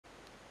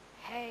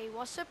Hey,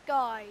 what's up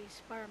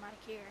guys?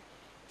 Paramedic here.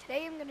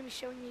 Today I'm going to be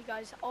showing you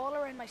guys all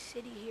around my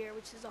city here,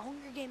 which is a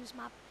Hunger Games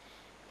map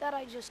that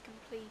I just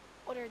complete,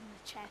 other than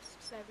the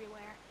chests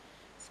everywhere.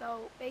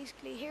 So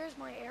basically here's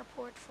my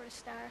airport for a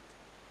start.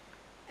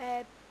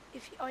 Uh,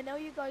 I know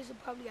you guys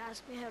will probably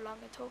ask me how long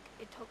it took.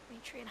 It took me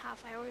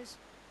 3.5 hours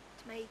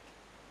to make.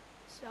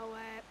 So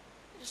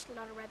just a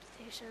lot of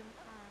repetition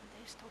and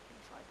this took me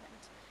 5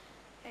 minutes.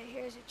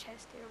 Here's a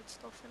chest here with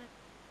stuff in it.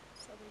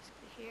 So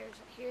basically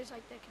here's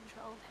like the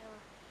control tower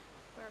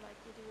where like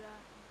you do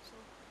that and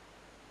stuff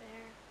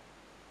there.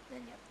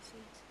 Then you have the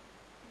seats.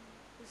 And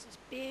there's this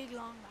big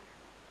long ladder.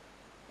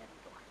 Then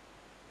the door.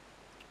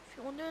 If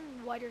you're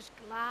wondering why there's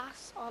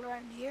glass all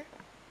around here,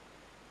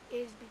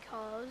 is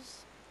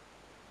because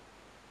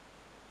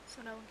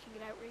so no one can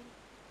get out really.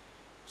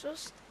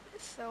 Just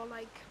so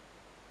like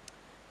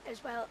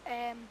as well,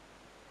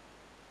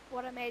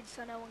 what I made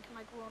so no one can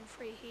like run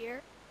free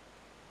here.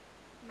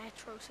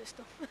 Metro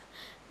system.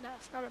 No,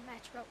 it's not a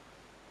metro.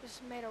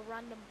 Just made a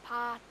random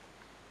path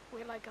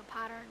with like a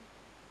pattern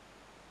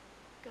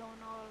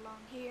going all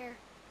along here.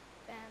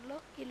 Then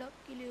looky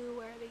loo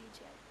where it leads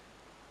you.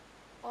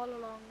 All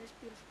along this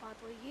beautiful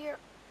pathway here.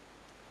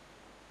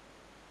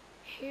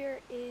 Here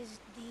is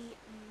the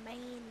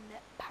main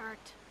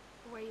part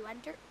where you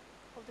enter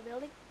of the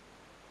building.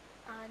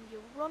 And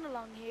you run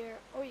along here,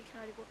 or you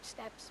can either go up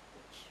steps,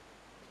 which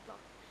is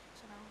blocked,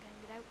 so no one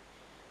can get out.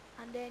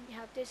 And then you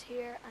have this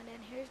here, and then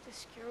here's the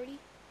security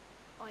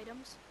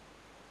items.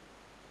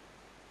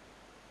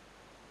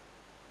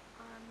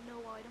 No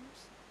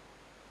items.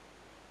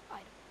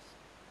 Items.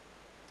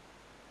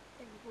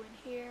 Then you go in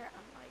here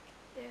and like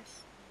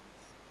this.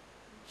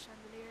 And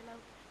chandelier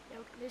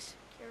out this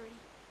security.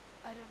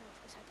 I don't know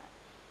if I said that.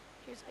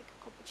 Here's like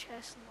a couple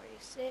chests and where you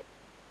sit.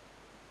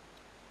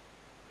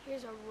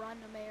 Here's a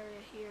random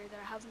area here that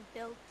I haven't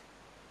built.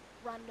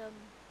 Random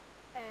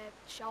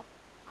shop.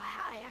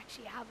 I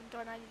actually haven't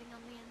done anything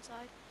on the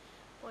inside.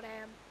 But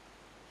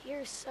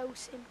here's so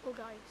simple,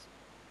 guys.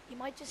 You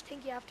might just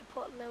think you have to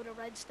put a load of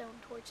redstone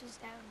torches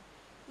down.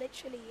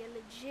 Literally, you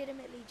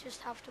legitimately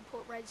just have to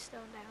put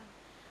redstone down.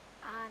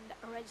 And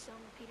a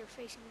redstone repeater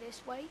facing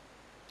this way,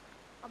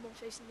 and one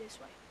facing this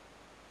way.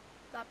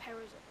 That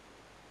powers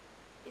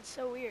it. It's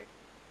so weird.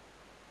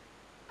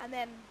 And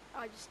then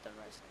I just done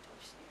redstone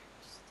torches here.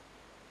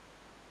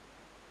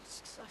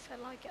 Just 'cause I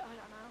felt like it, I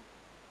don't know.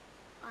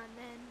 And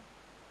then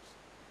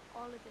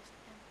all of this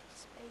empty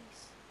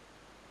space.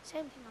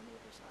 Same thing on the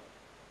other side.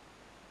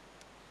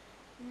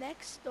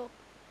 Next up,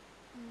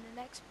 in the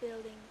next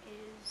building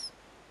is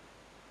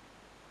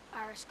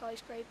our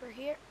skyscraper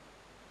here.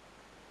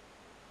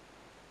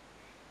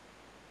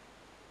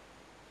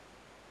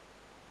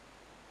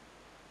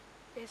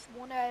 It's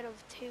one out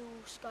of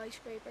two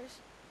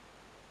skyscrapers.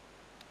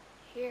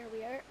 Here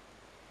we are.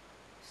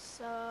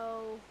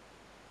 So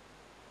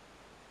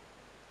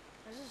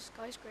this is a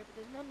skyscraper.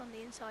 There's none on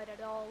the inside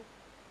at all.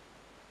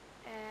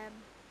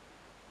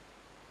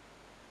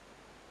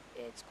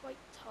 It's quite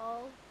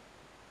tall.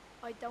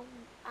 I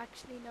don't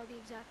actually know the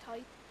exact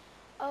height.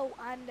 Oh,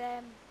 and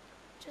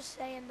just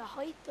saying the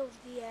height of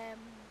the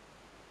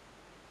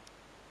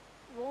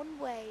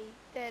runway,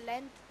 the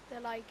length, the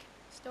like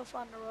stuff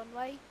on the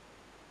runway,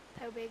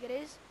 how big it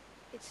is.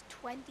 It's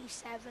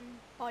 27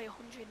 by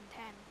 110.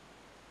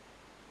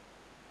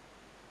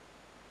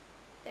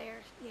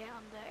 There, yeah,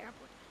 on the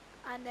airport.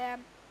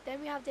 And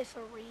then we have this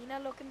arena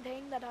looking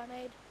thing that I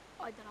made.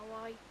 I don't know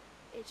why.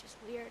 It's just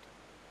weird.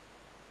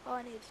 Oh,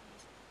 I need to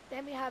sneeze.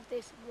 Then we have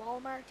this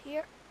Walmart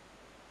here.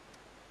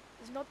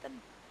 There's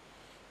nothing.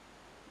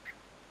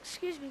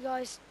 Excuse me,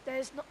 guys.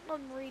 There's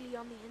nothing really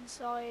on the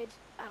inside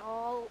at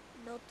all.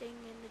 Nothing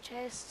in the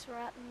chests or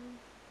anything.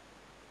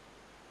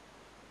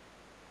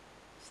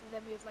 So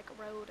then we have like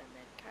a road and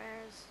then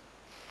cars.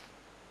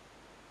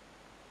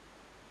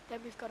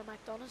 Then we've got a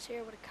McDonald's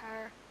here with a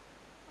car.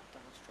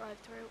 McDonald's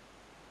drive-through.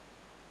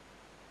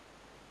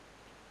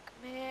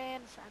 Come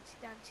in, fancy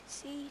dancy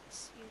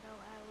seats. You know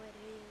how it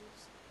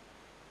is.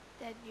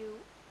 Then you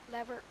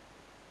lever,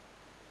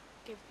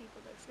 give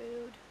people their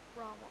food.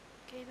 Wrong one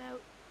came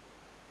out.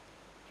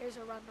 Here's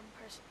a random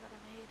person that I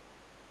made.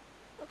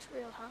 Looks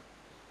real, huh?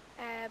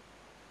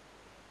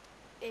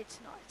 It's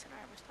not. It's an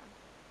armor stand.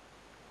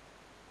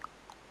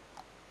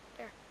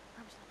 There,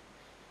 armor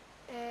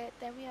stand.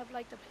 Then we have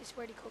like the place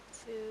where they cook the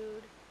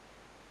food.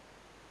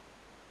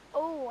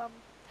 Oh,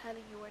 I'm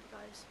telling you where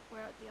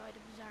the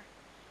items are.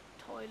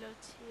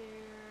 Toilets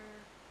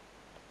here.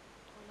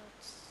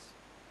 Toilets.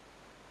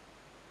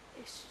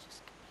 It's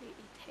just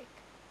completely thick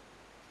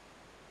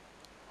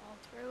all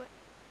through it.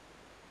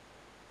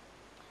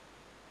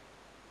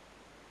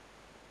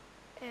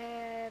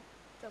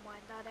 Don't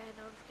mind that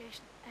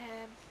notification.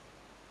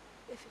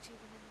 If it's even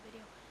in the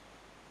video.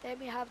 Then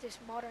we have this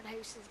modern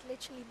house. There's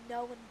literally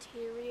no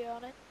interior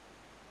on it.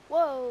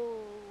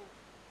 Whoa!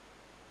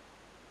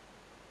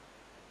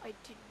 I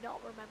do not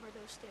remember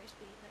those stairs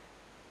being there.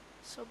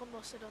 Someone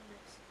must have done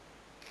this.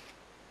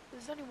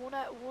 There's only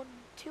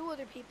two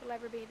other people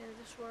ever been in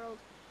this world,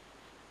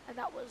 and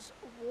that was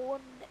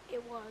one.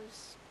 It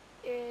was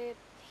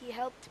he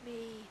helped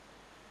me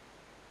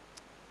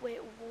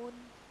with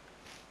one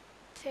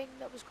thing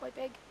that was quite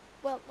big.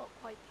 Well, not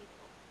quite big,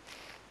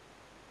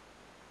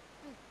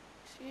 but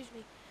excuse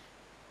me.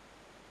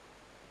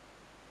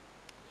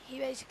 He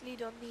basically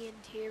done the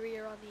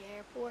interior on the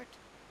airport.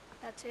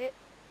 That's it.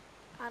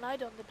 And I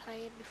done the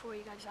plane before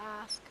you guys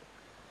ask.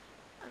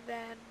 And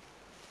then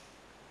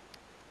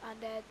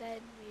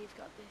we've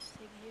got this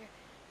thing here.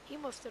 He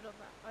must have done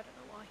that. I don't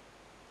know why.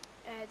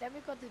 Then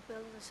we've got this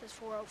building that says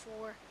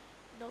 404.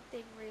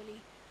 Nothing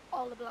really.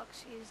 All the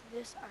blocks used in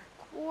this are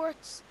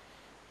quartz,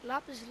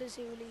 lapis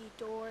lazuli,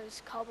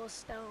 doors,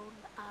 cobblestone,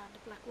 and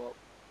black wool.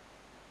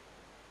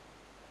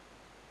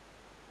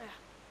 Yeah,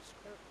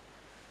 screw it.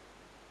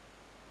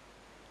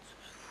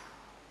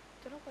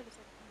 Don't know why there's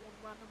like one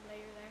random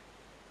layer there.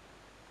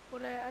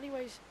 But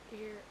anyways,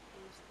 here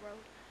is the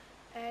road.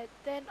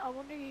 Then I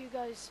wonder you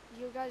guys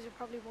are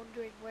probably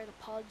wondering where the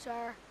pods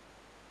are.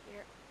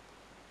 Here.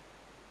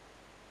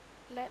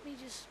 Let me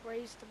just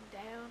raise them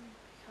down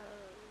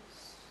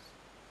because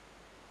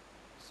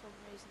for some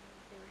reason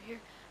they were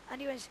here.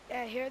 Anyways,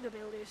 here are the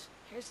builders.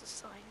 Here's the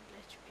sign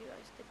glitch if you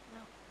guys didn't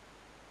know.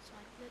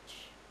 Sign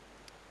glitch.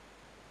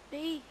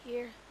 Me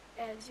here,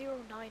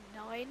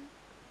 099.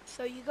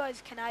 So you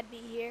guys can add me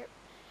here.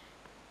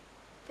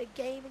 The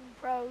Gaming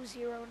Pro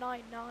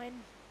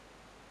 099.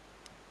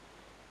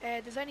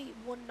 There's only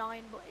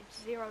 19, but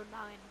it's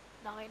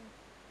 099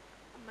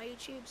 on my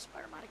YouTube,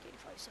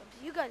 Spidermatic85 subs.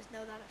 You guys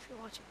know that if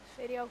you're watching this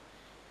video.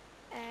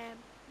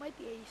 Might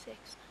be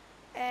 86.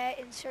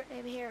 Insert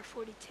name here,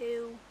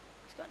 42.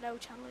 He's got no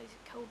channel, he's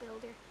a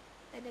co-builder.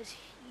 Then there's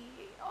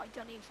I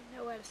don't even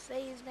know how to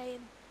say his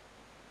name.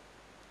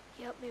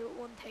 He helped me with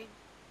one thing.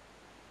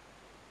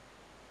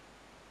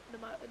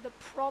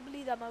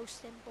 Probably the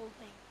most simple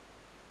thing.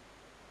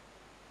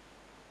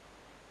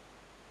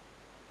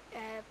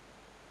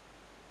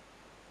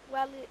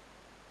 Well,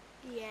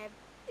 yeah,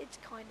 it's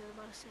kind of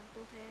the most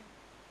simple thing.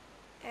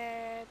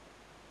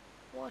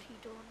 What he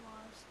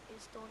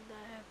is done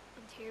the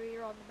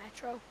interior on the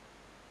metro.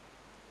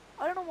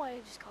 I don't know why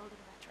I just called it a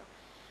metro.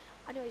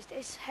 Anyways,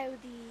 this is how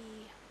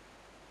the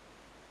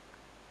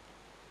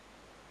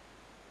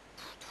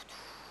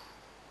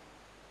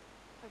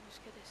let me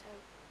just get this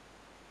out.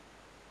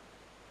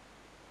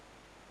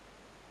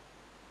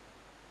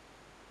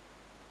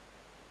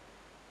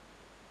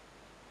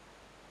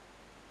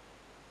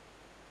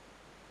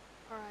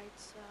 Alright,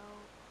 so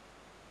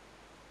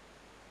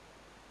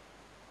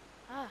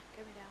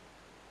get me down.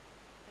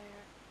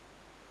 There.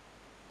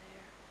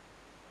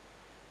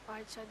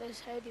 Alright, so this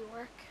is how they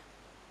work.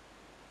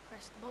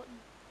 Press the button,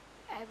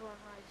 everyone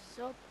rises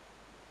up.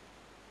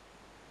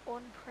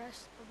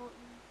 Unpress the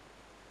button,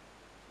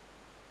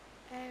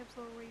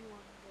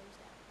 everyone goes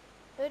down.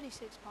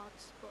 36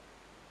 pods, but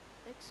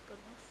it's good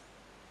enough.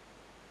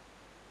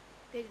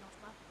 Big enough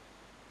map.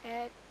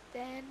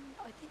 Then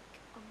I think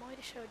I might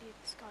have showed you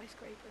the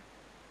skyscraper.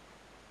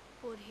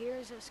 But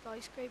here's a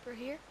skyscraper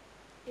here.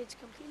 It's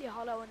completely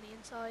hollow on the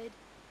inside.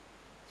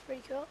 It's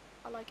pretty cool.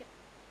 I like it.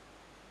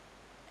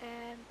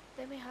 Then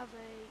we have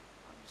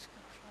I'm just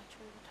going to fly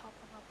through the top.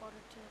 I'm not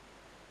bothered to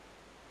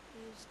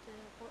use the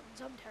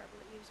buttons. I'm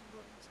terrible at using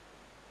buttons.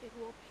 You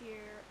go up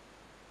here,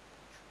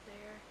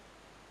 there.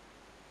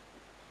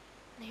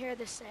 And here are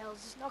the cells.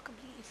 It's not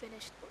completely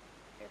finished, but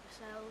here are the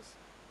cells.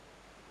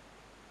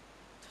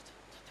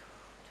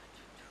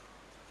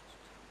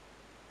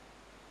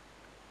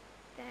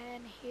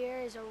 Then here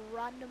is a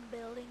random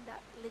building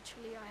that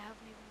literally I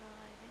haven't even done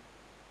anything.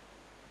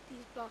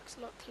 These blocks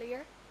look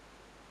clear.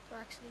 They're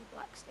actually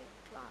black stained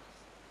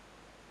glass.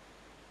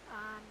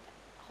 And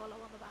hollow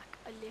on the back.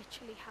 I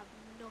literally have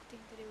nothing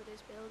to do with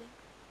this building.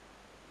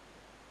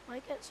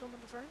 Might get some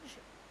of the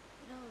furniture.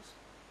 Who knows?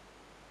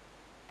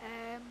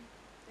 Then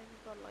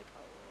we've got like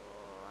a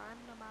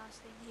random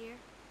ass thing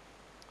here.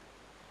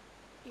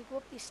 You go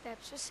up these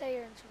steps, just say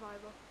you're in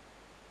survival.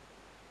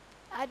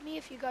 Add me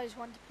if you guys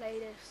want to play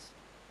this.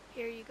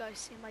 Here you guys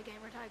see my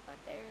gamer tag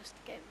back there, it's the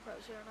Gaming Pro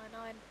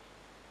 099.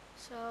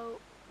 So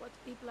what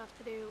the people have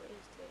to do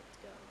is to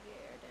go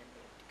here, then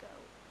they have to go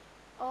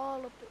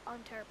all up,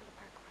 I'm terrible at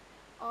parkour.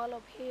 All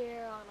up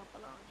here, all up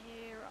along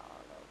here,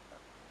 all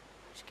up.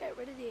 Just get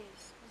rid of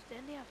these, because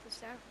then they have to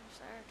start from the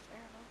start,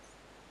 fair enough.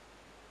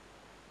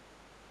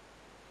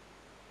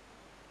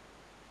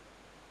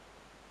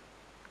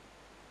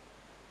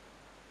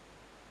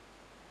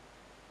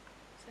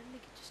 So then we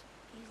could just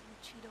easily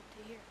cheat up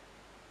to here.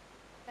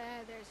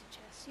 There's a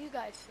chest. You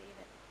guys seen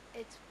it.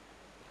 It's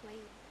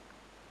plainly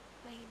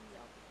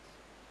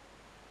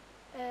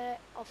obvious.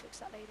 I'll fix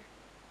that later.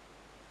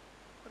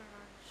 Put an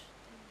orange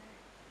thing there,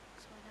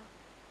 so I know.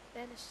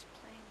 Then it's just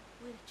plain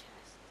with a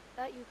chest.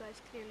 That you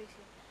guys clearly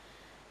see.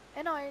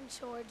 An iron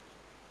sword.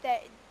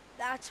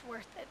 That's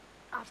worth it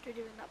after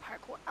doing that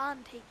parkour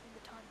and taking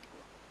the time to go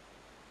up.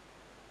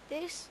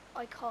 This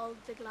I called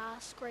the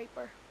glass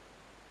scraper.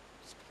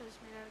 Just because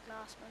it's made out of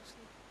glass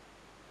mostly.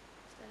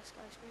 Instead of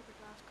skyscraper,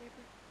 glass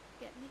scraper.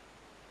 Get me?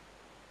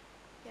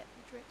 Get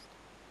the drift?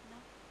 No?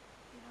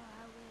 You know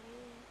how it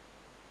is.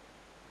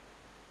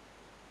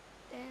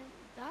 Then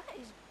that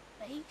is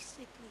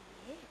basically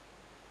it.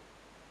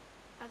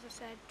 As I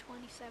said,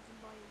 27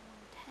 by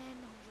 110,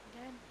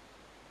 110.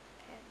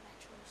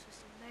 Metro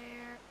system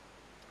there.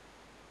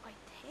 I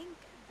think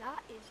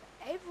that is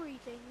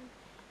everything.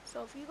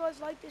 So if you guys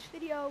like this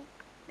video,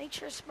 make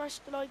sure to smash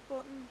the like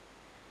button,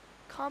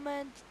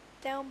 comment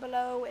down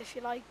below if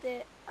you liked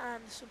it,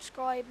 and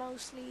subscribe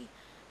mostly.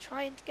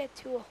 Trying to get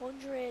to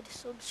 100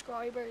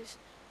 subscribers.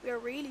 We are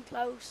really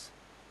close,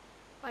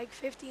 like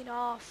 15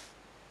 off,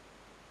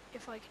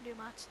 if I can do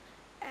maths.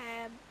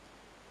 Um,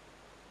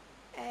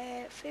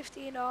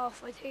 15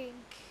 off, I think,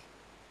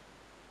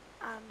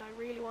 and I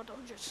really want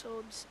 100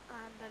 subs,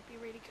 and that'd be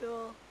really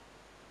cool.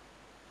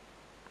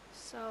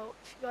 So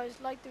if you guys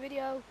like the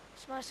video,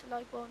 smash the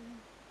like button,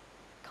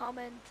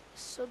 comment,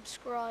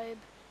 subscribe,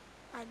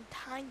 and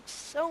thanks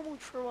so much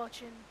for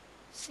watching.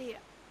 See ya.